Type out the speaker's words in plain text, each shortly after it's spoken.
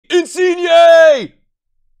Insigne!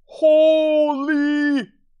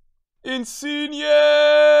 Holy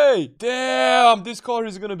Insigne! Damn, this card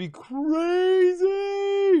is gonna be crazy.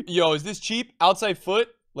 Yo, is this cheap? Outside foot?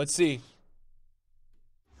 Let's see.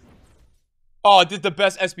 Oh, did the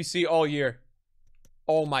best SBC all year.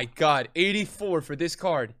 Oh my god, 84 for this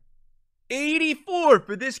card. 84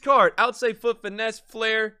 for this card. Outside foot, finesse,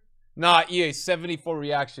 flare. Nah, EA, 74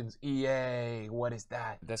 reactions. EA, what is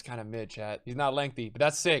that? That's kind of mid, chat. He's not lengthy, but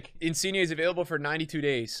that's sick. Insigne is available for 92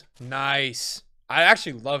 days. Nice. I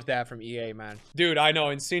actually love that from EA, man. Dude, I know.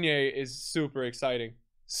 Insigne is super exciting.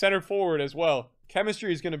 Center forward as well.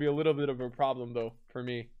 Chemistry is going to be a little bit of a problem, though, for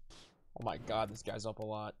me. Oh my god, this guy's up a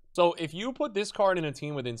lot. So, if you put this card in a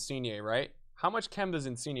team with Insigne, right? How much chem does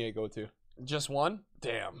Insigne go to? Just one?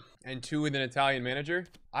 Damn. And two with an Italian manager?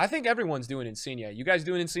 I think everyone's doing Insigne. You guys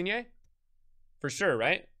doing Insigne? For sure,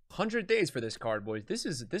 right? 100 days for this card, boys. This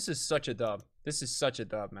is such a dub. This is such a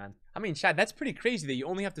dub, man. I mean, Chad, that's pretty crazy that you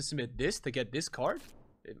only have to submit this to get this card.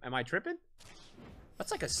 Am I tripping?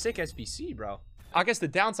 That's like a sick SBC, bro. I guess the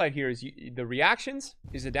downside here is the reactions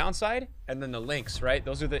is the downside, and then the links, right?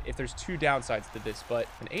 Those are the, if there's two downsides to this, but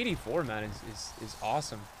an 84, man, is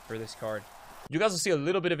awesome for this card. You guys will see a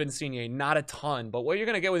little bit of Insigne, not a ton, but what you're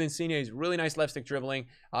going to get with Insigne is really nice left stick dribbling.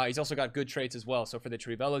 He's also got good traits as well. So for the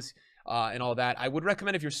Trivellas and all that, I would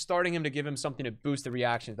recommend if you're starting him to give him something to boost the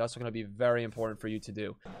reactions. That's going to be very important for you to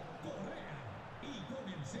do.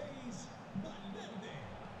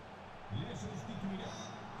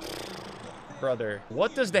 Brother,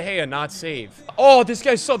 what does De Gea not save? Oh, this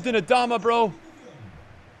guy subbed in Adama, bro.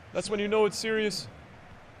 That's when you know it's serious.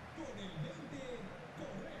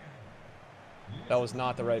 That was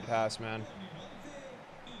not the right pass, man.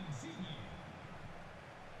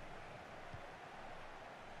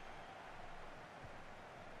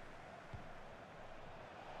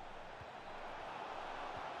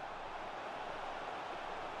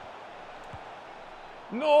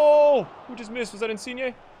 No! Who just missed? Was that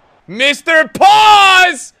Insigne? Mr.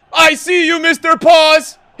 Pause! I see you, Mr.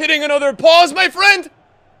 Pause! Hitting another pause, my friend!